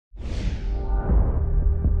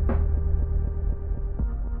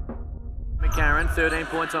McCarron, 13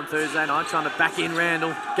 points on Thursday night, trying to back in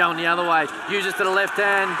Randall, going the other way. Uses to the left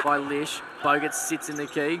hand by Lish. Bogut sits in the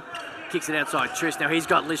key, kicks it outside Trish. Now he's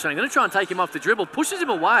got Lish on. Going to try and take him off the dribble, pushes him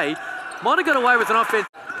away. Might have got away with an offense.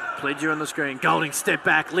 Pledger on the screen. Golding step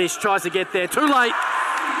back. Lish tries to get there. Too late.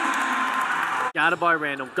 Guarded by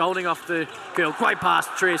Randall. Golding off the curl. Great pass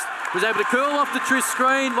to Trish. Was able to curl off the Trish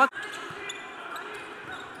screen. What?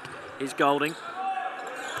 Here's Golding.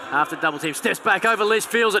 After double team. Steps back over Lish.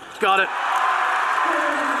 Feels it. Got it.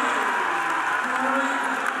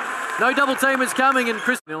 No double teamers coming, and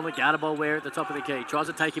Chris Milner, guarded by Ware at the top of the key. Tries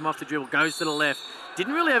to take him off the dribble. Goes to the left.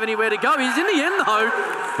 Didn't really have anywhere to go. He's in the end, though.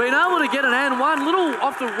 Been able to get an and one. Little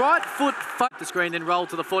off the right foot. The screen, then roll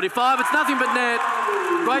to the 45. It's nothing but net.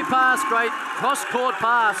 Great pass. Great cross-court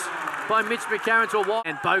pass by Mitch McCarron to a wall.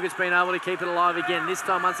 And Bogut's been able to keep it alive again, this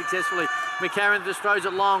time unsuccessfully. McCarron just throws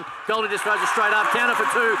it long. Goldie just throws it straight up. Counter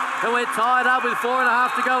for two. And we're tied up with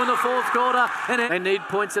 4.5 to go in the fourth quarter. And they need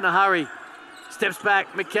points in a hurry. Steps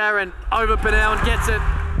back, McCarron over Pennell and gets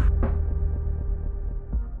it.